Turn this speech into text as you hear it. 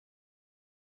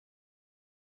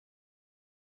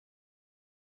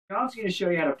John's going to show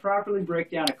you how to properly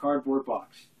break down a cardboard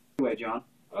box. Anyway, John.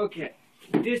 Okay,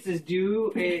 this is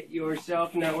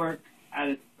do-it-yourself network at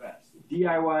its best.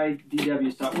 DIY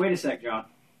DW style. Wait a sec, John.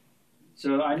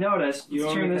 So I noticed,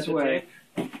 let's turn this way.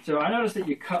 So I noticed that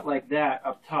you cut like that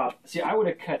up top. See, I would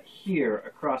have cut here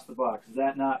across the box. Is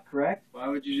that not correct? Why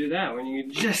would you do that when you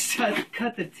just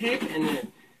cut the tip and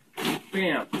then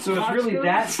bam? So it's really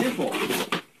that simple.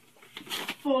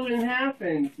 Fold it in half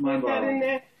and put that Mind-boggling. in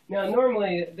there. Now,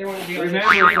 normally there wouldn't be all this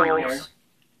Remember, stuff in here. folks.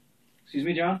 Excuse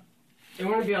me, John? There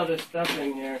wouldn't be all this stuff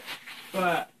in here,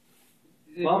 but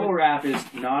Bubble wrap is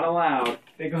not allowed.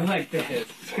 they go like this.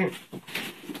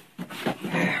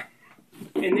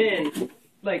 And then,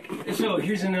 like, so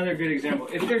here's another good example.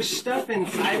 If there's stuff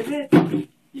inside of it,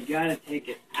 you gotta take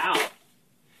it out.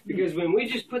 Because when we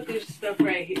just put this stuff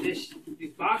right here, these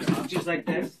boxes just like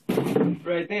this,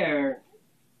 right there,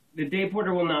 the day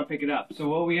porter will not pick it up. So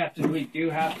what we have to do, we do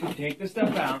have to take the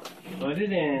stuff out, put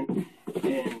it in,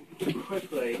 and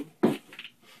quickly,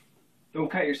 don't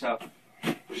cut yourself.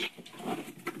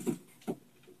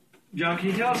 John, can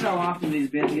you tell us how often these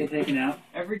bins get taken out?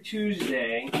 Every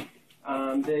Tuesday,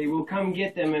 they will come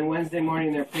get them, and Wednesday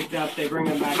morning they're picked up. They bring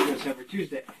them back to us every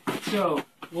Tuesday. So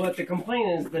what the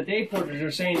complaint is, the day porters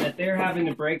are saying that they're having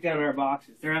to break down our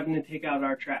boxes. They're having to take out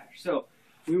our trash. So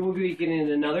we will be getting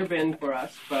another bin for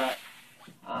us, but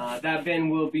that bin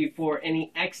will be for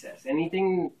any excess.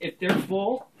 Anything, if they're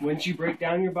full, once you break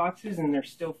down your boxes and they're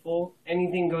still full,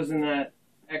 anything goes in that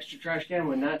extra trash can.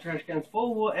 When that trash can's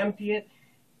full, we'll empty it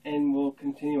and we'll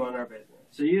continue on our business.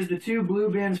 So use the two blue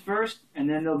bins first, and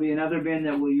then there'll be another bin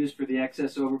that we'll use for the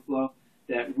excess overflow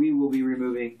that we will be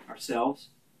removing ourselves,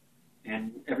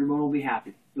 and everyone will be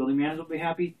happy. Building managers will be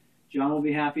happy. John will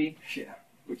be happy. Yeah.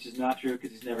 Which is not true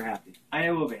because he's never happy. I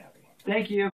will be happy. Thank you.